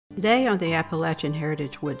Today on the Appalachian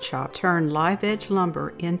Heritage Woodshop, turn live edge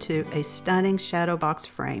lumber into a stunning Shadowbox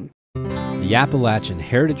frame. The Appalachian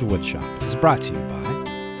Heritage Woodshop is brought to you by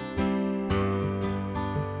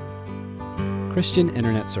Christian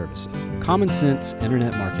Internet Services, common sense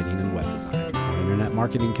internet marketing and web design. Our internet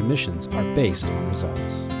marketing commissions are based on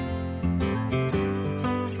results.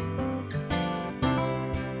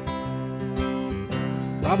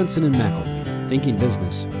 Robinson and McElwee, thinking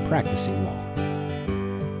business, practicing law.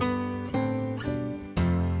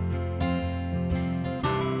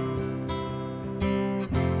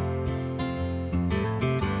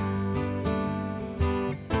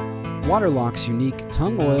 Waterlock's unique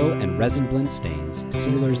tung oil and resin blend stains,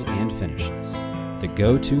 sealers, and finishes. The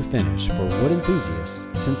go-to finish for wood enthusiasts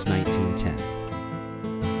since 1910.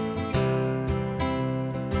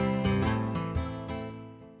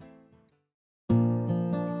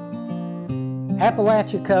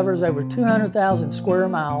 Appalachia covers over 200,000 square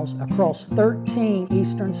miles across 13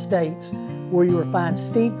 eastern states where you will find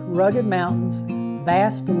steep, rugged mountains,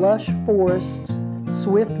 vast, lush forests,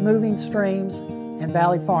 swift-moving streams, and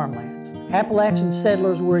valley farmlands. Appalachian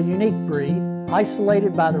settlers were a unique breed.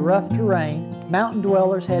 Isolated by the rough terrain, mountain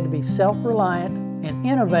dwellers had to be self-reliant and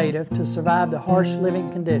innovative to survive the harsh living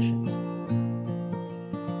conditions.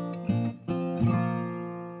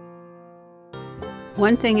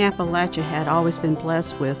 One thing Appalachia had always been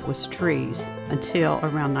blessed with was trees until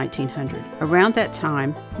around 1900. Around that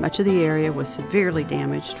time, much of the area was severely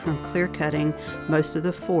damaged from clear-cutting most of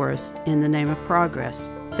the forest in the name of progress.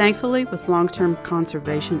 Thankfully, with long-term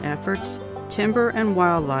conservation efforts, timber and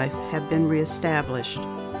wildlife have been reestablished.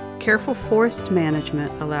 Careful forest management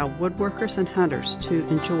allowed woodworkers and hunters to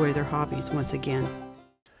enjoy their hobbies once again.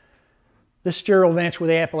 This is Jerill with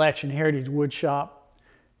the Appalachian Heritage Woodshop.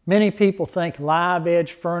 Many people think live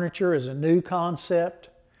edge furniture is a new concept.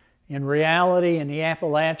 In reality, in the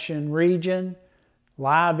Appalachian region,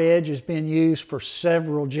 live edge has been used for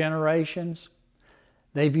several generations.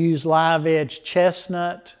 They've used live edge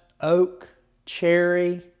chestnut, oak,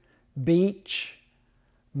 cherry, beech,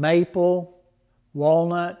 maple,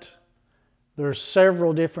 walnut. There's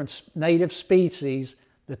several different native species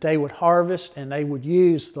that they would harvest, and they would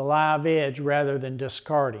use the live edge rather than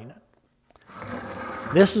discarding it.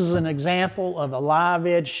 This is an example of a live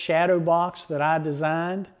edge shadow box that I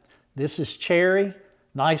designed. This is cherry,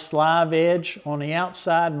 nice live edge on the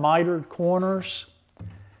outside, mitered corners.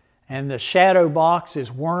 And the shadow box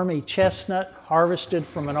is wormy chestnut harvested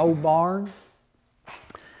from an old barn.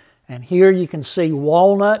 And here you can see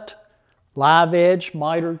walnut, live edge,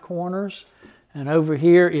 mitered corners. And over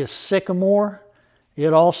here is sycamore.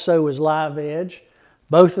 It also is live edge.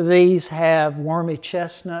 Both of these have wormy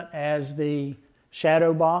chestnut as the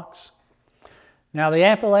shadow box. Now the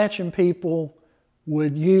Appalachian people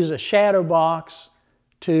would use a shadow box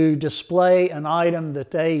to display an item that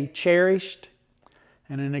they cherished.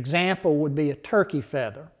 And an example would be a turkey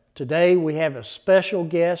feather. Today we have a special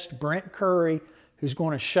guest, Brent Curry, who's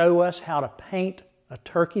going to show us how to paint a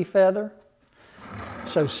turkey feather.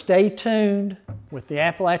 So stay tuned with the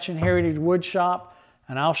Appalachian Heritage Woodshop,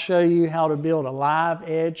 and I'll show you how to build a live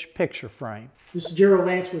edge picture frame. This is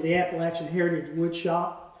Jerill with the Appalachian Heritage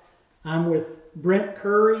Woodshop. I'm with Brent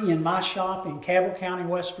Curry in my shop in Cabell County,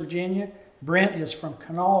 West Virginia. Brent is from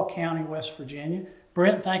Kanawha County, West Virginia.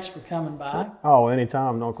 Brent, thanks for coming by. Oh,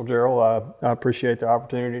 anytime, Uncle Jerill. I appreciate the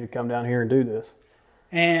opportunity to come down here and do this.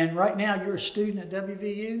 And right now you're a student at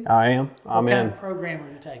WVU? I am. What kind of program are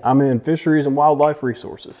you taking? I'm in Fisheries and Wildlife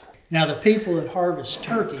Resources. Now the people that harvest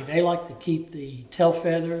turkey, they like to keep the tail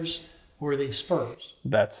feathers or the spurs.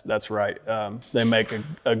 That's right. They make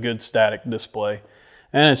a good static display.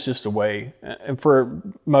 And it's just a way, and for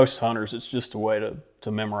most hunters, it's just a way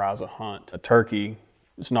to memorize a hunt. A turkey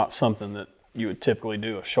is not something that you would typically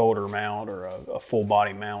do a shoulder mount or a full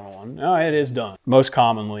body mount on. No, it is done. Most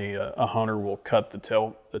commonly, a hunter will cut the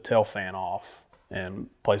tail fan off and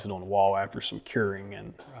place it on the wall after some curing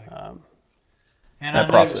and right. And I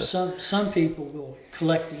know some people will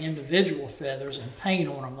collect the individual feathers and paint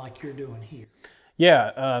on them like you're doing here.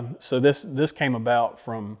 Yeah, so this came about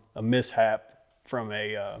from a mishap from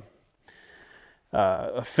a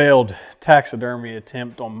failed taxidermy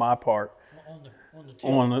attempt on my part.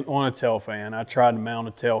 On a tail fan. I tried to mount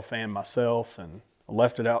a tail fan myself, and I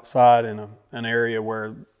left it outside in an area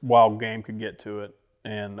where wild game could get to it.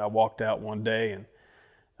 And I walked out one day,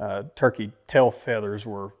 and turkey tail feathers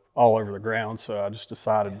were all over the ground. So I just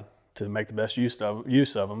decided to make the best use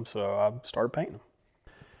of them. So I started painting them.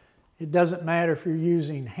 It doesn't matter if you're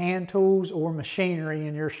using hand tools or machinery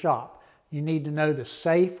in your shop. You need to know the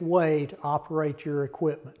safe way to operate your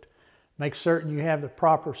equipment. Make certain you have the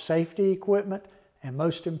proper safety equipment and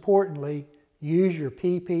most importantly, use your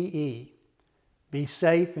PPE. Be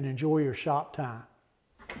safe and enjoy your shop time.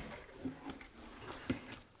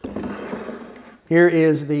 Here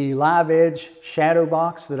is the Live Edge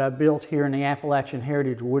Shadowbox that I built here in the Appalachian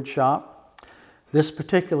Heritage Wood Shop. This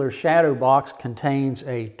particular Shadowbox contains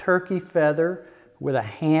a turkey feather with a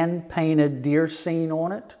hand-painted deer scene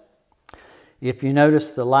on it. If you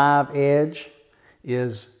notice, the Live Edge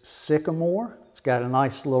is sycamore. It's got a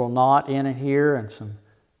nice little knot in it here and some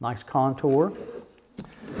nice contour.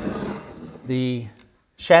 The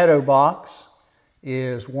Shadowbox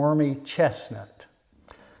is wormy chestnut.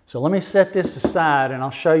 So let me set this aside and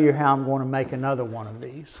I'll show you how I'm going to make another one of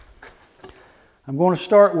these. I'm going to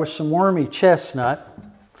start with some wormy chestnut.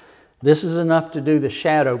 This is enough to do the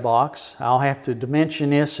Shadowbox. I'll have to dimension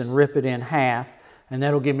this and rip it in half, and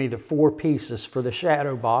that'll give me the 4 pieces for the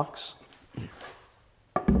Shadowbox.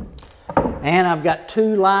 And I've got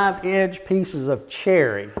 2 Live Edge pieces of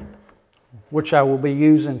cherry, which I will be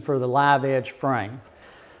using for the Live Edge frame.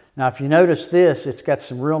 Now if you notice this, it's got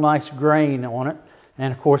some real nice grain on it.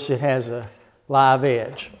 And of course it has a live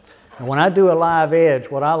edge. And when I do a live edge,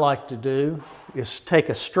 what I like to do is take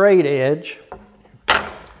a straight edge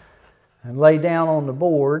and lay down on the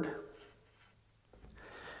board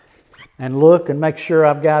and look and make sure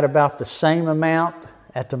I've got about the same amount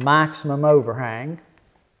at the maximum overhang.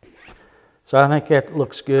 So I think that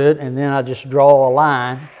looks good. And then I just draw a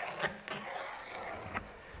line.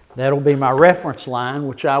 That'll be my reference line,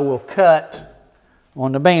 which I will cut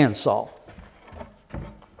on the bandsaw.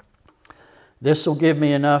 This will give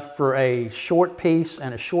me enough for a short piece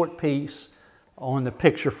and a short piece on the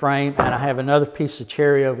picture frame, and I have another piece of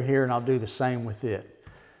cherry over here and I'll do the same with it.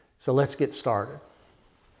 So let's get started.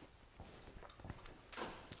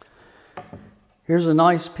 Here's a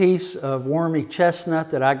nice piece of wormy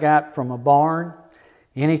chestnut that I got from a barn.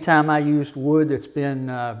 Anytime I used wood that's been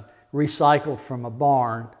recycled from a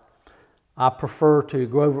barn, I prefer to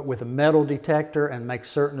go over it with a metal detector and make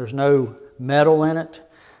certain there's no metal in it.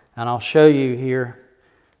 And I'll show you here,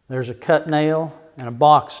 there's a cut nail and a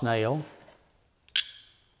box nail.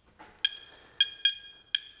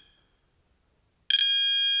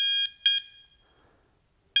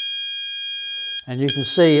 And you can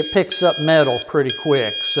see it picks up metal pretty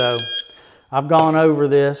quick. So I've gone over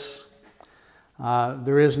this.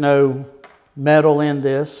 There is no metal in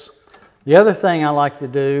this. The other thing I like to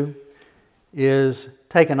do is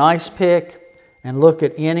take an ice pick and look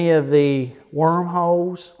at any of the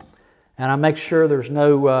wormholes, and I make sure there's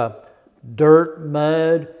no dirt,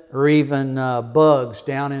 mud, or even bugs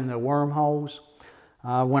down in the wormholes.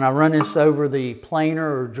 When I run this over the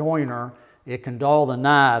planer or joiner, it can dull the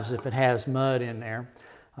knives if it has mud in there.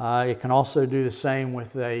 It can also do the same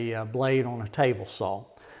with a blade on a table saw.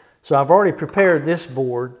 So I've already prepared this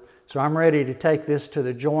board, so I'm ready to take this to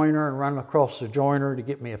the joiner and run across the joiner to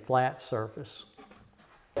get me a flat surface.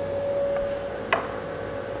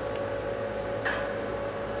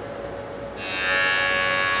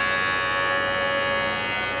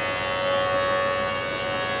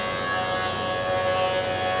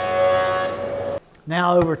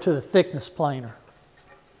 Now over to the thickness planer.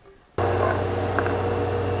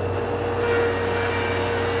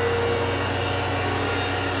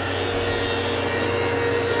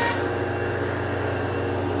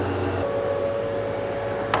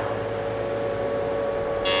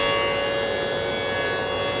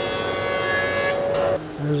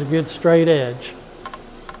 There's a good straight edge.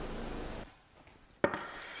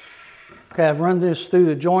 Okay, I've run this through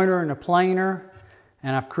the joiner and the planer,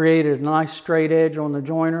 and I've created a nice straight edge on the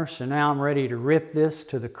joiner, so now I'm ready to rip this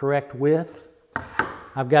to the correct width.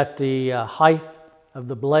 I've got the height of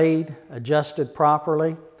the blade adjusted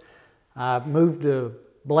properly. I've moved the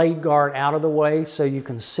blade guard out of the way so you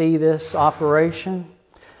can see this operation.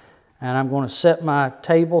 And I'm going to set my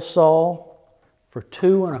table saw for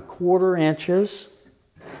 2 1/4 inches.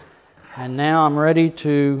 And now I'm ready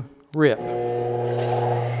to rip.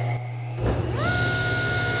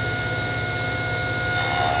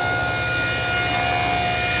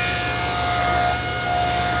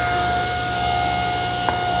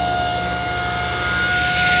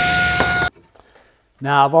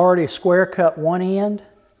 Now I've already square cut one end.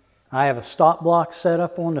 I have a stop block set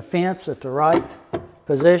up on the fence at the right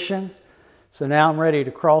position. So now I'm ready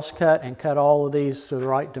to cross cut and cut all of these to the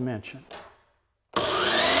right dimension.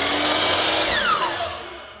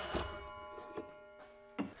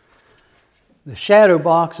 The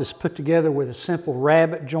Shadowbox is put together with a simple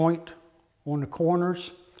rabbet joint on the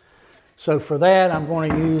corners. So for that I'm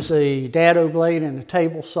going to use a dado blade and a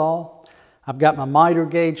table saw. I've got my miter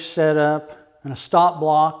gauge set up and a stop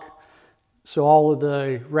block so all of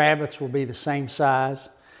the rabbets will be the same size.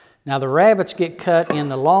 Now the rabbets get cut in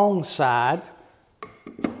the long side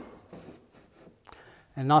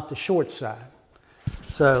and not the short side.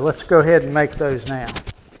 So let's go ahead and make those now.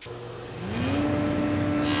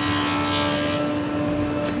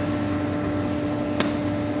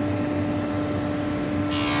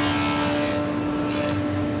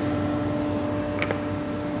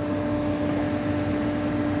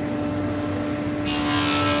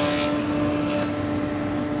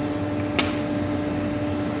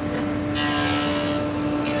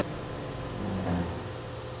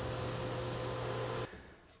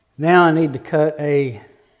 Now I need to cut a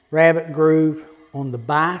rabbet groove on the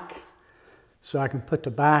back so I can put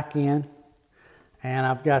the back in. And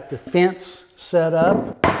I've got the fence set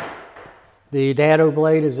up. The dado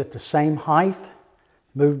blade is at the same height.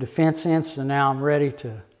 Moved the fence in, so now I'm ready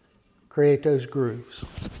to create those grooves.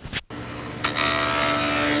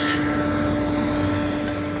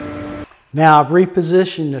 Now I've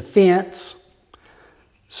repositioned the fence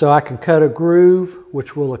so I can cut a groove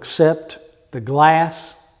which will accept the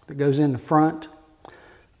glass that goes in the front.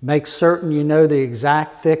 Make certain you know the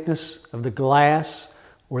exact thickness of the glass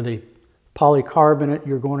or the polycarbonate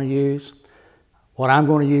you're going to use. What I'm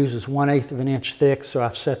going to use is 1/8 of an inch thick, so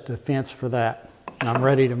I've set the fence for that. And I'm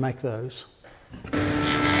ready to make those.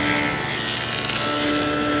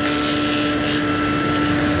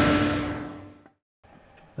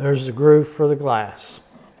 There's the groove for the glass.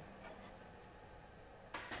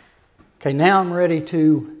 Okay, now I'm ready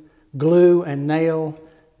to glue and nail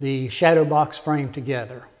the Shadowbox frame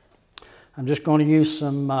together. I'm just going to use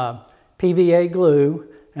some PVA glue,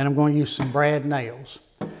 and I'm going to use some brad nails.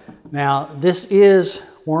 Now this is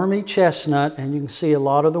wormy chestnut, and you can see a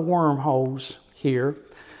lot of the wormholes here.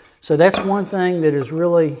 So that's one thing that is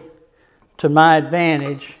really to my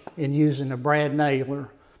advantage in using a brad nailer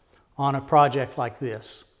on a project like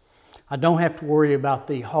this. I don't have to worry about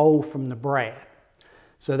the hole from the brad,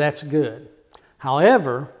 so that's good.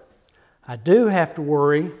 However, I do have to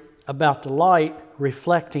worry about the light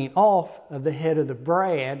reflecting off of the head of the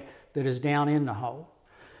brad that is down in the hole.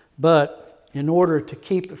 But in order to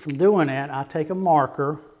keep it from doing that, I take a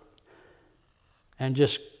marker and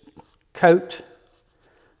just coat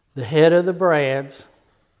the head of the brads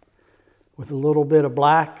with a little bit of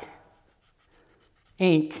black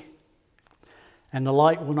ink, and the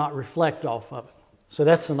light will not reflect off of it. So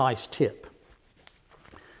that's a nice tip.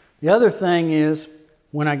 The other thing is,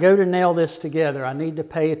 when I go to nail this together, I need to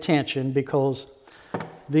pay attention because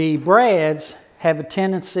the brads have a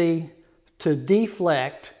tendency to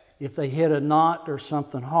deflect if they hit a knot or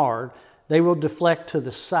something hard. They will deflect to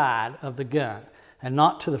the side of the gun and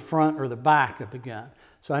not to the front or the back of the gun.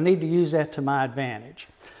 So I need to use that to my advantage.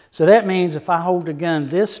 So that means if I hold the gun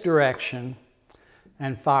this direction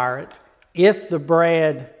and fire it, if the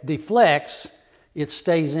brad deflects, it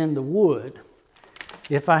stays in the wood.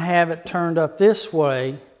 If I have it turned up this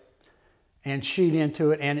way and shoot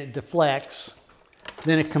into it and it deflects,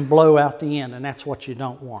 then it can blow out the end, and that's what you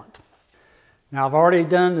don't want. Now I've already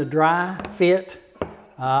done the dry fit.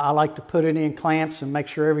 I like to put it in clamps and make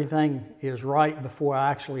sure everything is right before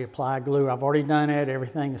I actually apply glue. I've already done that,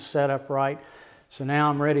 everything is set up right. So now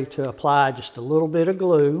I'm ready to apply just a little bit of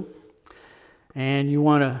glue, and you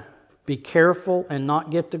want to be careful and not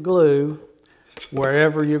get the glue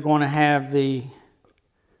wherever you're going to have the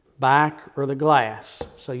back or the glass.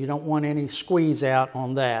 So you don't want any squeeze out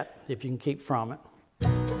on that if you can keep from it.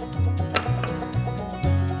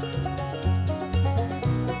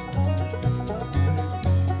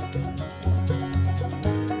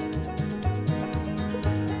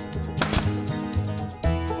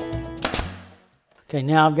 Okay,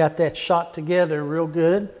 now I've got that shot together real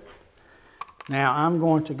good. Now I'm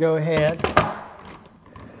going to go ahead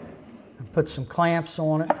and put some clamps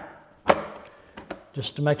on it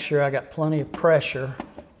just to make sure I got plenty of pressure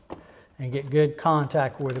and get good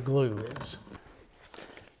contact where the glue is.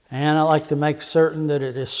 And I like to make certain that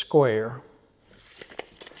it is square.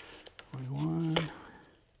 21.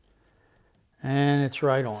 And it's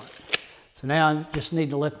right on it. So now I just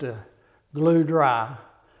need to let the glue dry.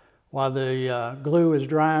 While the glue is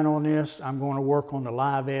drying on this, I'm going to work on the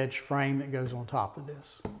live edge frame that goes on top of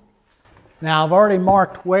this. Now I've already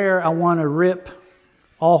marked where I want to rip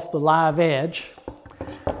off the live edge,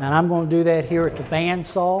 and I'm going to do that here at the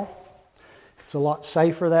bandsaw. It's a lot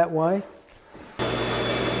safer that way.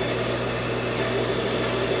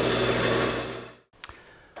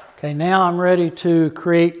 Okay, now I'm ready to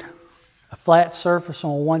create a flat surface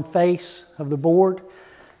on one face of the board,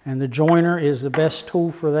 and the joiner is the best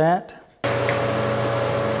tool for that.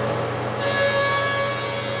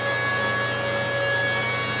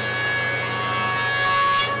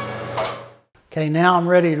 Okay, now I'm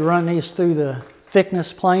ready to run these through the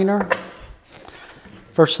thickness planer.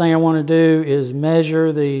 First thing I want to do is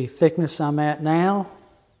measure the thickness I'm at now,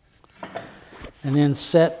 and then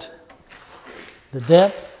set the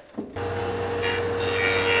depth.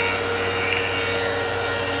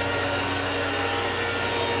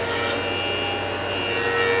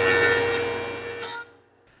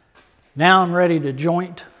 Now I'm ready to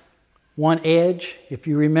joint one edge. If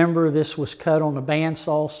you remember, this was cut on a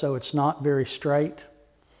bandsaw, so it's not very straight.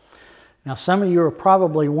 Now some of you are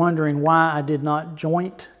probably wondering why I did not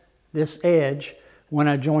joint this edge when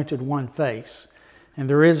I jointed one face. And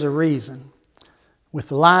there is a reason. With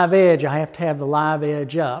the live edge, I have to have the live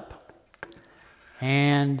edge up.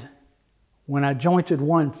 And when I jointed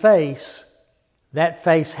one face, that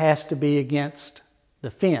face has to be against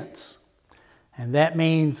the fence. And that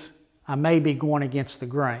means I may be going against the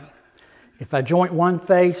grain. If I joint one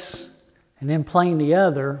face and then plane the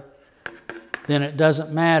other, then it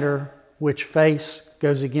doesn't matter which face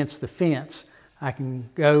goes against the fence. I can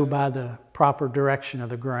go by the proper direction of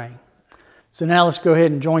the grain. So now let's go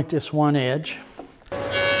ahead and joint this one edge.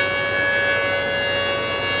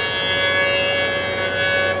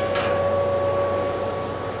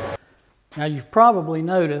 Now you've probably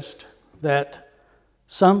noticed that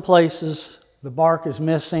some places the bark is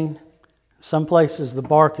missing, some places the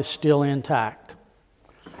bark is still intact.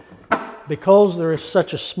 Because there is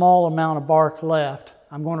such a small amount of bark left,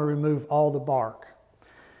 I'm going to remove all the bark.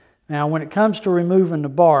 Now when it comes to removing the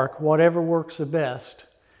bark, whatever works the best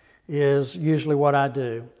is usually what I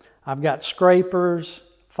do. I've got scrapers,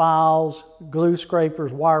 files, glue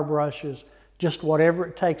scrapers, wire brushes, just whatever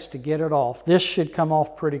it takes to get it off. This should come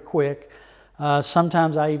off pretty quick.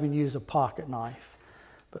 Sometimes I even use a pocket knife.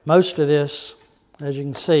 But most of this, as you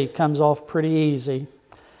can see, comes off pretty easy.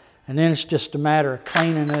 And then it's just a matter of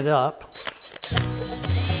cleaning it up.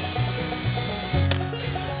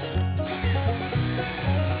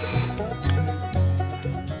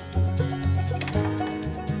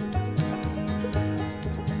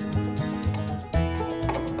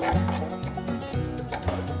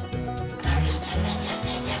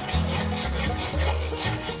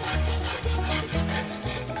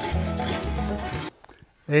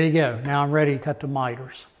 There you go. Now I'm ready to cut the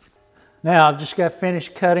miters. Now I've just got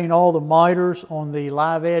finished cutting all the miters on the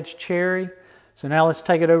live edge cherry. So now let's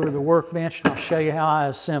take it over to the workbench and I'll show you how I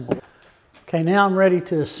assemble. Okay, now I'm ready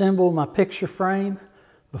to assemble my picture frame.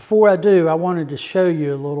 Before I do, I wanted to show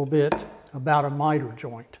you a little bit about a miter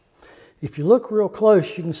joint. If you look real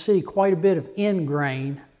close, you can see quite a bit of end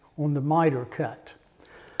grain on the miter cut.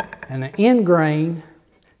 And the end grain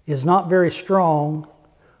is not very strong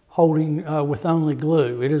holding with only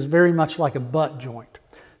glue. It is very much like a butt joint.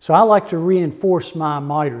 So I like to reinforce my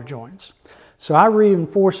miter joints. So I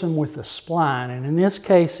reinforce them with a spline, and in this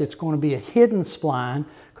case it's going to be a hidden spline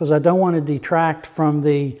because I don't want to detract from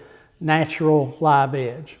the natural live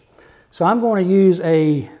edge. So I'm going to use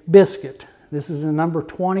a biscuit. This is a number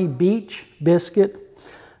 20 beech biscuit.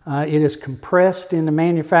 It is compressed in the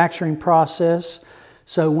manufacturing process,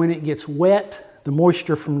 so when it gets wet, the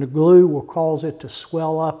moisture from the glue will cause it to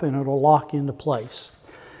swell up and it'll lock into place.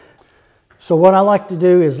 So what I like to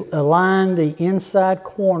do is align the inside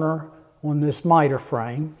corner on this miter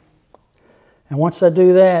frame. And once I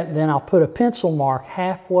do that, then I'll put a pencil mark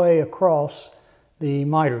halfway across the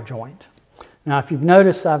miter joint. Now if you've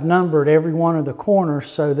noticed, I've numbered every one of the corners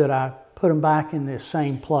so that I put them back in the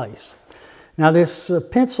same place. Now this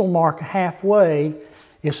pencil mark halfway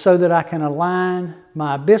is so that I can align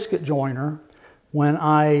my biscuit joiner when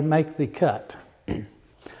I make the cut.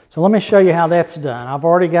 So let me show you how that's done. I've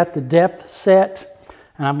already got the depth set,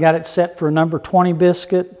 and I've got it set for a number 20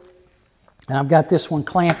 biscuit, and I've got this one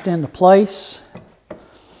clamped into place.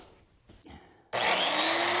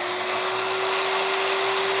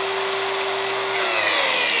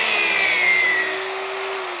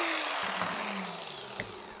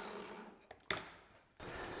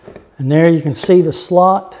 And there you can see the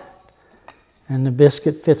slot, and the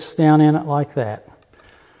biscuit fits down in it like that.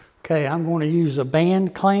 Okay, I'm going to use a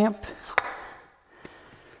band clamp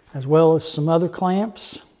as well as some other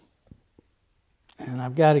clamps. And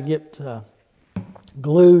I've got to get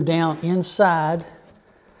glue down inside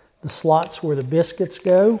the slots where the biscuits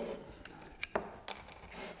go.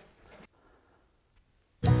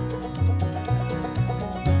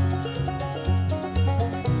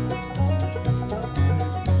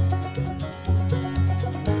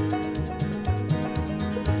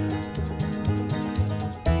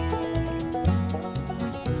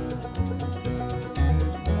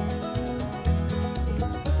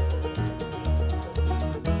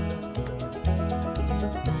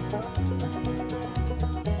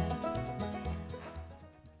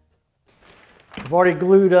 I've already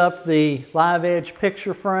glued up the live edge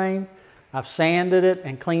picture frame. I've sanded it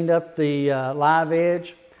and cleaned up the live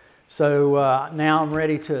edge. So now I'm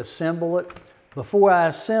ready to assemble it. Before I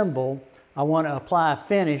assemble, I want to apply a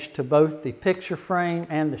finish to both the picture frame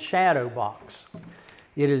and the shadow box.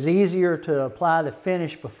 It is easier to apply the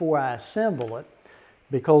finish before I assemble it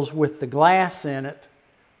because with the glass in it,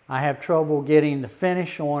 I have trouble getting the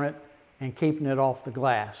finish on it and keeping it off the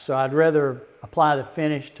glass. So I'd rather apply the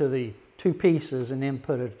finish to the two pieces and then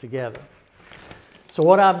put it together. So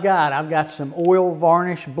what I've got some oil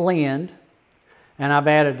varnish blend, and I've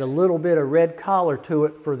added a little bit of red color to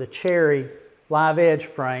it for the cherry live edge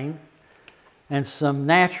frame, and some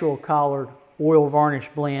natural colored oil varnish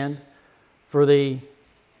blend for the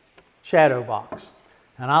shadow box.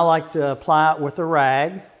 And I like to apply it with a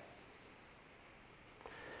rag.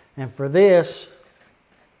 And for this,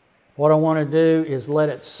 what I want to do is let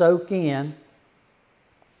it soak in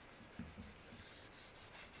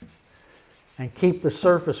and keep the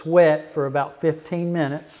surface wet for about 15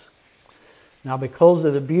 minutes. Now, because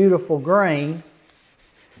of the beautiful grain,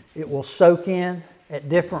 it will soak in at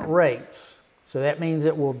different rates. So that means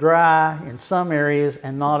it will dry in some areas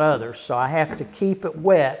and not others. So I have to keep it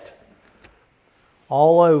wet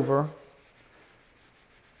all over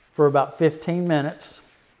for about 15 minutes.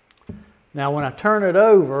 Now, when I turn it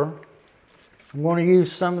over, I'm going to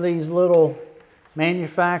use some of these little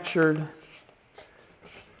manufactured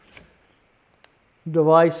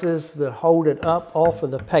devices that hold it up off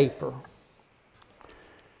of the paper.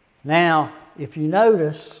 Now, if you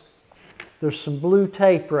notice, there's some blue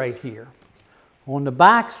tape right here. On the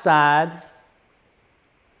back side,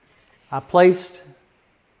 I placed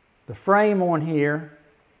the frame on here,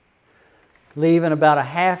 leaving about a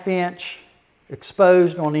 1/2 inch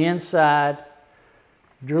exposed on the inside,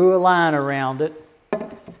 drew a line around it,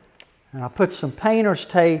 and I put some painter's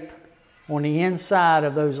tape on the inside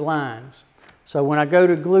of those lines. So when I go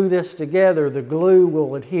to glue this together, the glue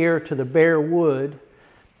will adhere to the bare wood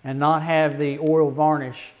and not have the oil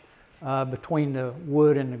varnish between the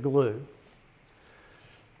wood and the glue.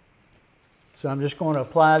 So I'm just going to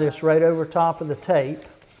apply this right over top of the tape.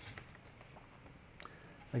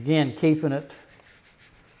 Again, keeping it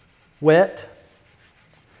wet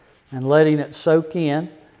and letting it soak in.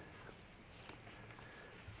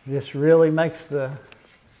 This really makes the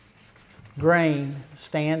grain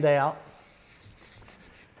stand out.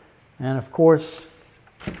 And of course,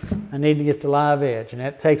 I need to get the live edge, and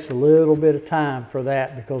that takes a little bit of time for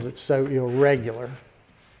that because it's so irregular.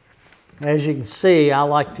 As you can see, I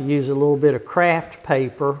like to use a little bit of craft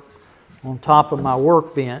paper on top of my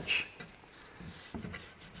workbench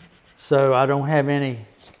so I don't have any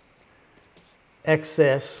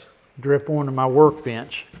excess drip onto my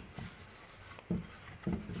workbench.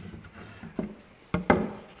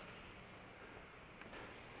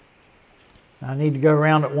 I need to go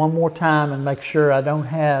around it one more time and make sure I don't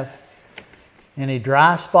have any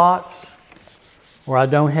dry spots or I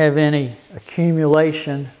don't have any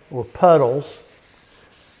accumulation or puddles.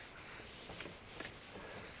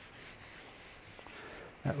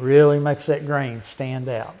 That really makes that grain stand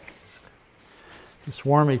out. This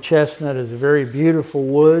wormy chestnut is a very beautiful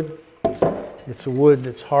wood. It's a wood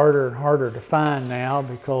that's harder and harder to find now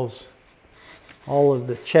because all of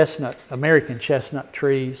the chestnut, American chestnut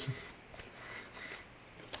trees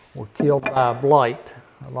were killed by a blight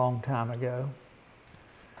a long time ago.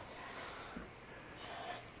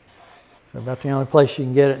 So about the only place you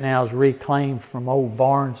can get it now is reclaimed from old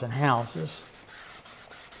barns and houses.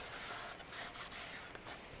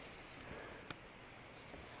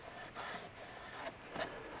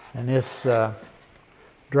 And this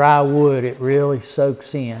dry wood, it really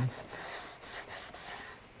soaks in.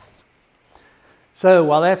 So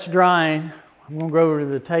while that's drying, I'm going to go over to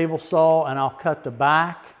the table saw and I'll cut the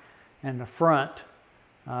back and the front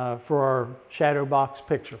for our Shadowbox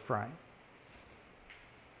picture frame.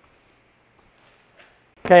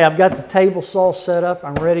 Okay, I've got the table saw set up.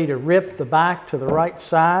 I'm ready to rip the back to the right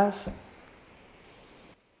size.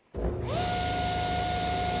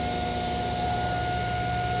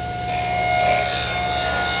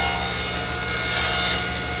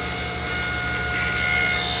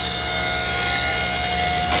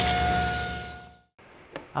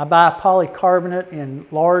 I buy polycarbonate in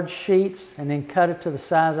large sheets and then cut it to the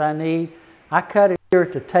size I need. I cut it here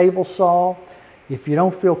at the table saw. If you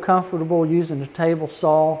don't feel comfortable using the table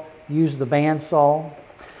saw, use the bandsaw.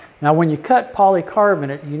 Now when you cut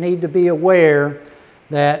polycarbonate, you need to be aware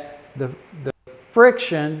that the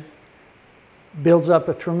friction builds up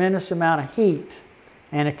a tremendous amount of heat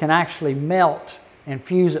and it can actually melt and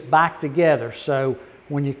fuse it back together. So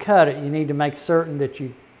when you cut it, you need to make certain that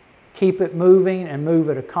you keep it moving and move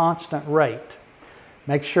at a constant rate.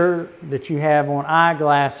 Make sure that you have on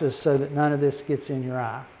eyeglasses so that none of this gets in your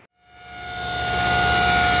eye.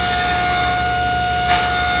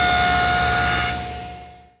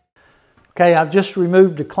 Okay, I've just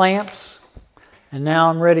removed the clamps and now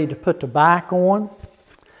I'm ready to put the back on.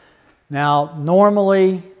 Now,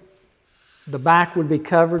 normally the back would be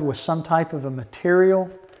covered with some type of a material,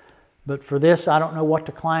 but for this I don't know what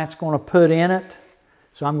the client's going to put in it,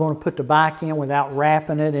 so I'm going to put the back in without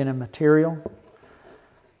wrapping it in a material.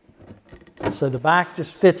 So the back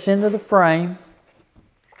just fits into the frame,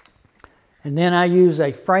 and then I use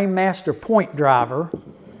a Frame Master point driver,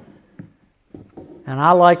 and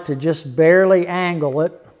I like to just barely angle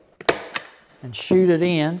it and shoot it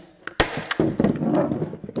in.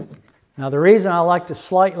 Now the reason I like to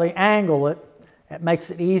slightly angle it, it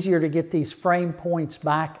makes it easier to get these frame points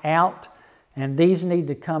back out, and these need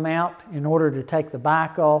to come out in order to take the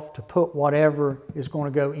back off to put whatever is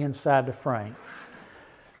going to go inside the frame.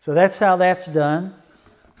 So that's how that's done.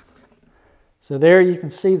 So there you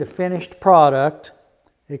can see the finished product.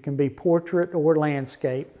 It can be portrait or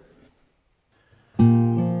landscape. If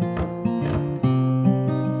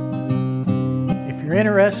you're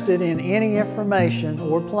interested in any information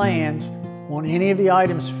or plans on any of the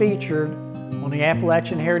items featured on the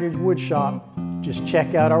Appalachian Heritage Woodshop, just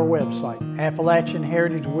check out our website,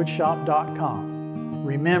 AppalachianHeritageWoodshop.com.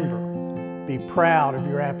 Remember, be proud of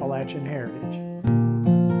your Appalachian heritage.